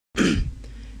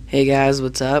Hey guys,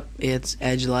 what's up? It's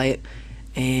EdgeLight,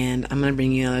 and I'm going to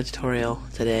bring you another tutorial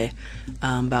today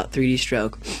about 3D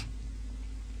Stroke.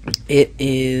 It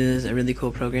is a really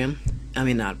cool program. I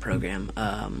mean, not program,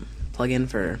 plugin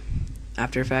for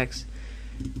After Effects,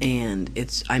 and I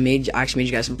actually made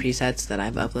you guys some presets that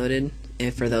I've uploaded.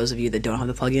 If for those of you that don't have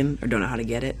the plugin or don't know how to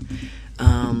get it,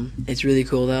 it's really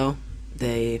cool though.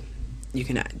 You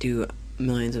can do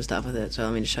millions of stuff with it. So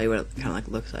let me just show you what it kind of like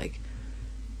looks like.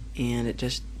 And it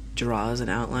just draws an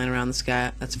outline around the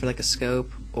sky. That's for like a scope,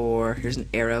 or here's an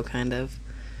arrow kind of.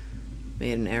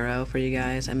 Made an arrow for you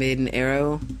guys. I made an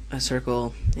arrow, a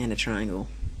circle, and a triangle.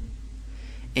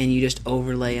 And you just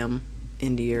overlay them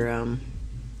into your and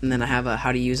then I have a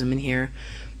how to use them in here,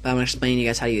 but I'm gonna explain to you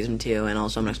guys how to use them too, and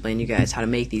also I'm gonna explain to you guys how to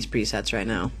make these presets right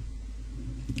now.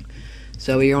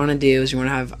 So what you want to do is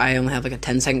I only have like a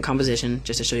 10-second composition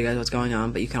just to show you guys what's going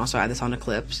on, but you can also add this onto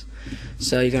clips.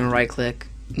 So you're gonna right click,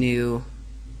 new,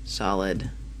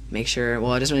 solid. Make sure,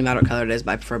 well, it doesn't really matter what color it is,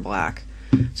 but I prefer black.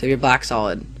 So your black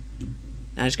solid.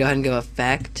 Now just go ahead and go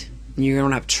effect. And you're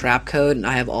gonna have trap code, and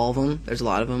I have all of them. There's a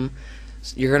lot of them.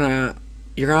 So you're gonna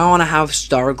want to have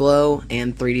star glow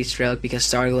and 3D stroke, because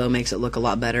star glow makes it look a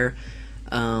lot better.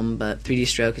 But 3D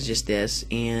stroke is just this,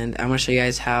 and I'm going to show you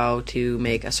guys how to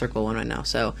make a circle one right now.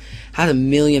 So it has a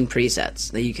million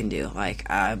presets that you can do, like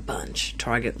a bunch,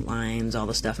 target lines, all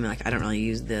the stuff. I mean, like, I don't really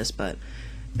use this, but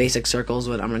basic circles,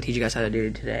 what I'm going to teach you guys how to do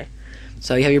today.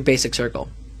 So you have your basic circle.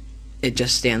 It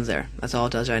just stands there. That's all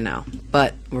it does right now.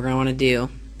 But what we're going to want to do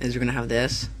is we're going to have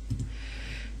this,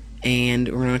 and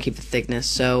we're going to keep the thickness.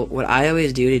 So what I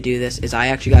always do to do this is I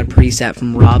actually got a preset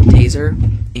from Rob Taser,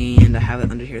 and I have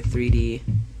it under here, 3D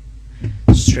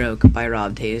Stroke by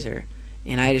Rob Taser,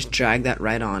 and I just drag that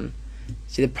right on.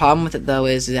 See, the problem with it though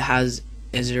is it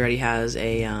already has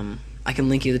a I can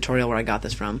link you the tutorial where I got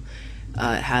this from.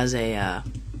 It has a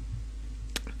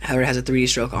 3D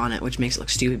stroke on it, which makes it look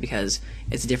stupid because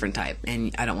it's a different type,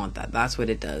 and I don't want that. That's what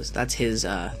it does. That's his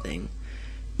thing.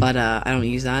 But I don't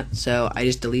use that, so I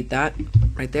just delete that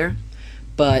right there.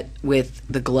 But with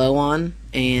the glow on,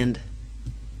 and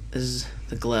this is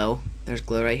the glow, there's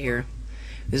glow right here.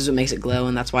 This is what makes it glow,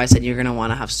 and that's why I said you're going to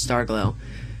want to have star glow,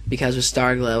 because with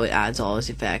star glow it adds all these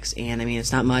effects. And I mean,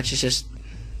 it's not much, it's just,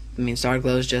 I mean, star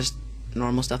glow is just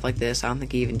normal stuff like this. I don't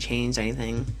think he even changed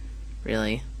anything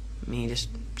really. I mean, he just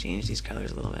changed these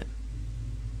colors a little bit,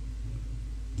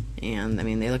 and I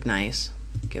mean, they look nice,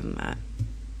 give them that.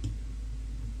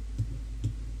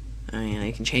 I mean,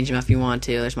 you can change them if you want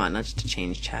to. There's not much to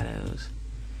change shadows.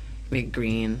 Make it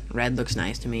green. Red looks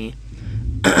nice to me.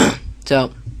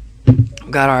 So,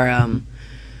 got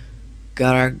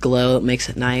our glow. It makes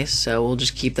it nice. So we'll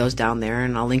just keep those down there,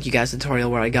 and I'll link you guys the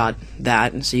tutorial where I got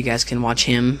that, and so you guys can watch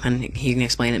him, and he can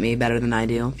explain it to me better than I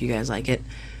do if you guys like it.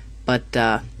 But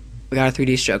we got a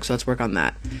 3D stroke, so let's work on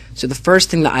that. So the first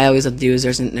thing that I always like to do is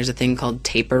there's a thing called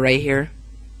taper right here,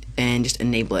 and just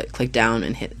enable it. Click down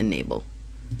and hit enable.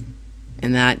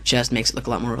 And that just makes it look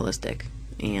a lot more realistic,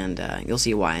 and you'll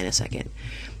see why in a second.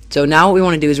 So now what we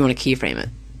want to do is we want to keyframe it,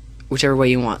 whichever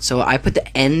way you want. So I put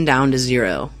the end down to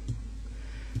 0.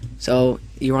 So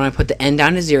you want to put the end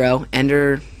down to 0,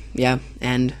 enter, yeah,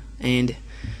 end, and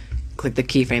click the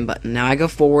keyframe button. Now I go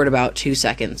forward about 2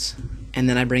 seconds, and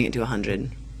then I bring it to 100.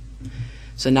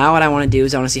 So now what I want to do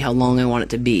is I want to see how long I want it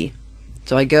to be.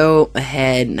 So I go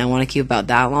ahead and I want to keep about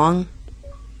that long.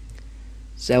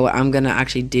 So what I'm going to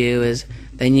actually do is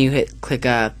then you click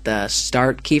the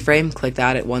start keyframe, click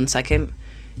that at 1 second,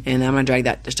 and then I'm going to drag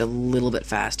that just a little bit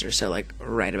faster, so like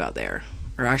right about there.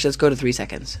 Or actually, let's go to 3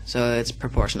 seconds, so it's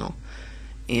proportional.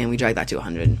 And we drag that to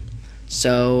 100.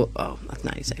 So, oh, that's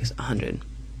 96, 100.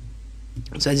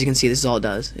 So as you can see, this is all it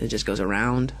does. It just goes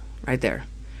around right there.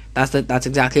 That's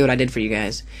exactly what I did for you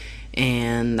guys.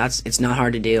 And it's not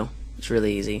hard to do. It's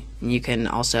really easy. And you can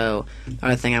also, the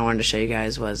other thing I wanted to show you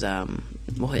guys was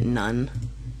we'll hit none,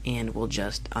 and we'll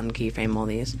just unkeyframe all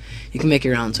these. You can make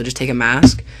your own, so just take a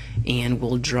mask and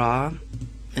we'll draw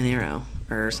an arrow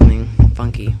or something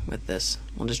funky with this.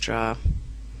 We'll just draw a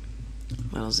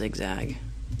little zigzag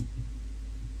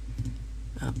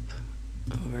up,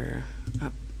 over,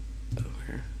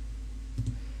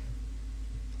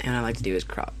 and I like to do is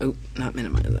crop, not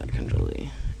minimize that, Control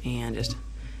Z, and just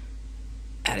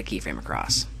add a keyframe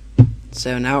across.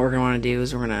 So now what we're going to want to do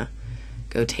is we're going to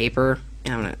go taper,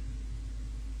 and I'm going to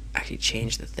actually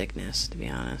change the thickness, to be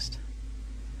honest.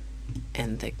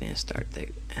 End thickness, start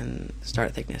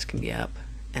thickness can be up,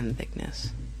 end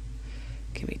thickness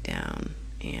can be down,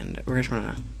 and we're just going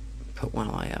to put one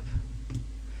all the way up.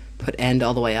 Put end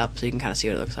all the way up so you can kind of see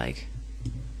what it looks like.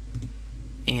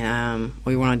 And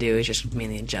what we want to do is just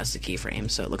mainly adjust the keyframe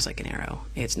so it looks like an arrow.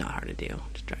 It's not hard to do.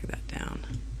 Just drag that down.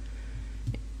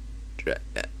 Drag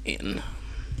that in.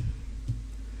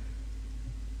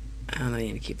 And then you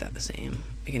need to keep that the same.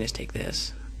 We can just take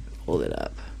this, hold it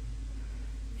up,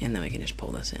 and then we can just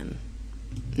pull this in.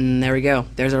 And there we go.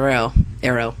 There's our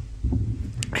arrow,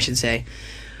 I should say.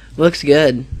 Looks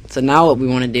good. So now what we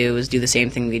want to do is do the same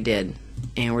thing we did.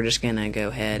 And we're just going to go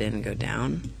ahead and go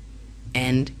down.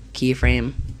 End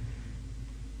keyframe.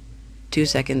 2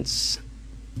 seconds.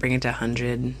 Bring it to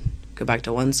 100. Go back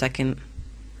to 1 second.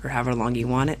 Or however long you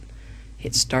want it.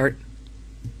 Hit start.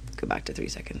 Go back to 3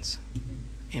 seconds.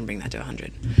 And bring that to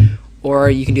 100. Or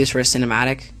you can do this for a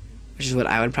cinematic, which is what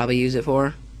I would probably use it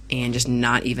for, and just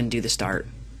not even do the start.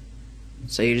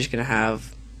 So you're just gonna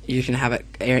have it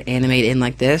animate in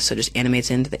like this, so it just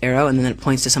animates into the arrow, and then it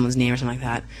points to someone's name or something like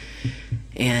that.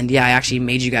 And yeah, I actually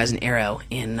made you guys an arrow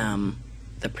in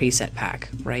the preset pack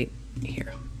right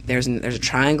here. There's a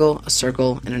triangle, a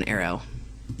circle, and an arrow.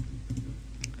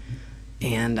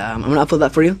 And I'm gonna upload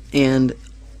that for you. And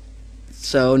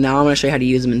so now I'm going to show you how to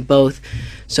use them in both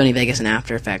Sony Vegas and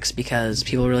After Effects, because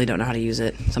people really don't know how to use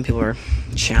it. Some people are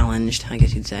challenged, I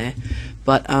guess you'd say.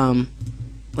 But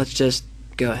let's just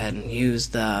go ahead and use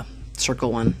the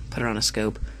circle one, put it on a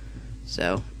scope.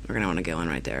 So we're going to want to go in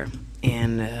right there.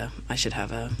 And I should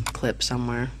have a clip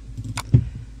somewhere.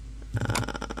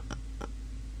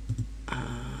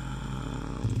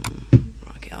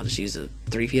 Okay, I'll just use the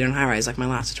 3 feet on high rise like my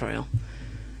last tutorial.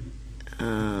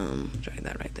 Drag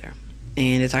that right there.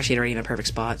 And it's actually already in a perfect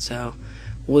spot, so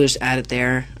we'll just add it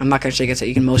there. I'm not going to show you guys that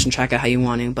you can motion track it how you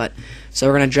want to, but so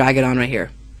we're going to drag it on right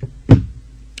here.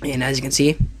 And as you can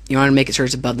see, you want to make it sure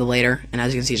it's above the layer, and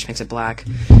as you can see, it just makes it black.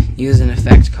 Use an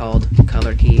effect called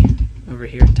color key over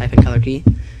here. Type in color key.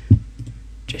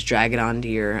 Just drag it onto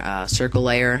your circle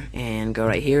layer and go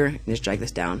right here and just drag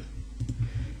this down.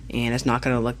 And it's not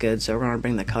going to look good, so we're going to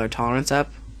bring the color tolerance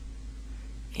up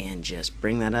and just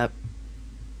bring that up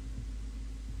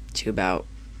to about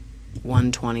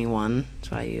 121.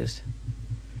 That's what I used,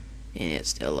 and it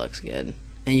still looks good.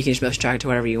 And you can just motion track it to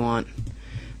whatever you want.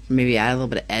 Maybe add a little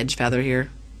bit of edge feather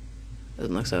here.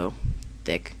 Doesn't look so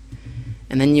thick.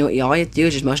 And then all you have to do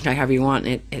is just motion track however you want.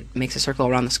 And it makes a circle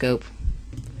around the scope.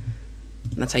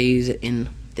 And that's how you use it in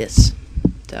this.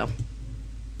 So,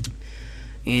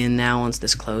 and now once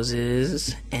this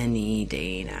closes, any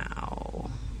day now,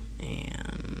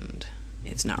 and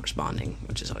it's not responding,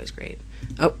 which is always great.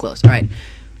 Oh, close. Alright.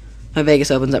 My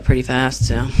Vegas opens up pretty fast,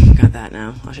 so got that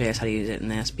now. I'll show you guys how to use it in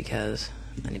this, because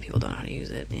many people don't know how to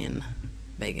use it in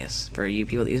Vegas. For you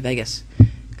people that use Vegas,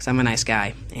 because I'm a nice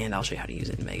guy, and I'll show you how to use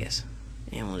it in Vegas.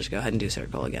 And we'll just go ahead and do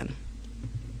circle again.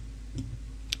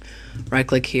 Right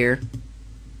click here,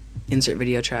 insert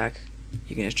video track.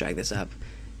 You can just drag this up,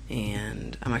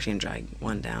 and I'm actually going to drag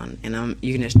one down. And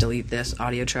you can just delete this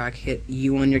audio track, hit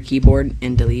U on your keyboard,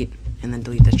 and delete, and then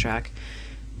delete this track.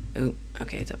 Oh,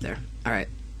 okay, it's up there. Alright,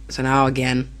 so now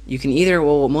again, you can either,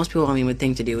 well, what most people, would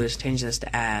think to do is change this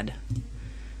to add.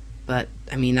 But,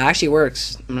 that actually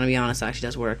works. I'm going to be honest, it actually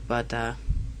does work. But, what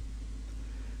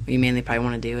you mainly probably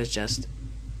want to do is just,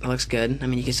 it looks good.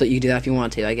 You can do that if you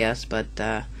want to, I guess. But,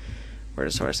 we're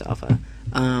to source alpha.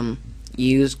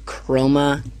 Use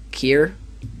chroma keyer.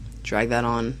 Drag that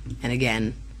on. And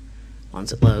again,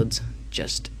 once it loads,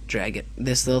 just drag it,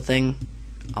 this little thing,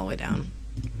 all the way down.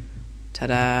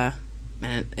 Ta-da!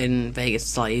 And in Vegas,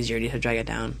 it's a lot easier to drag it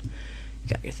down. You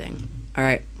got your thing.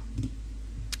 Alright.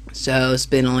 So, it's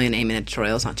been only an 8-minute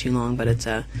tutorial. It's not too long, but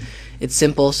it's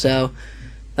simple. So,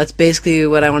 that's basically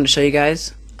what I wanted to show you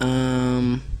guys.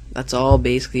 That's all,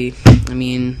 basically.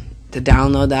 To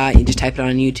download that, you just type it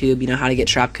on YouTube. You know how to get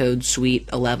trap code Sweet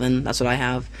 11. That's what I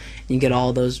have. You get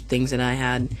all those things that I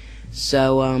had.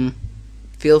 So,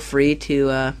 feel free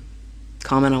to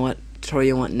comment on what tutorial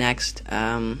you want next.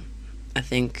 I'm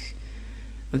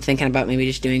thinking about maybe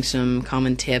just doing some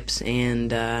common tips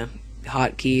and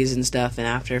hotkeys and stuff in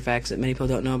After Effects that many people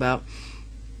don't know about.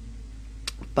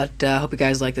 But I hope you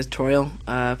guys like this tutorial.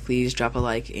 Please drop a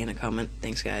like and a comment.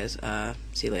 Thanks, guys.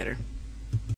 See you later.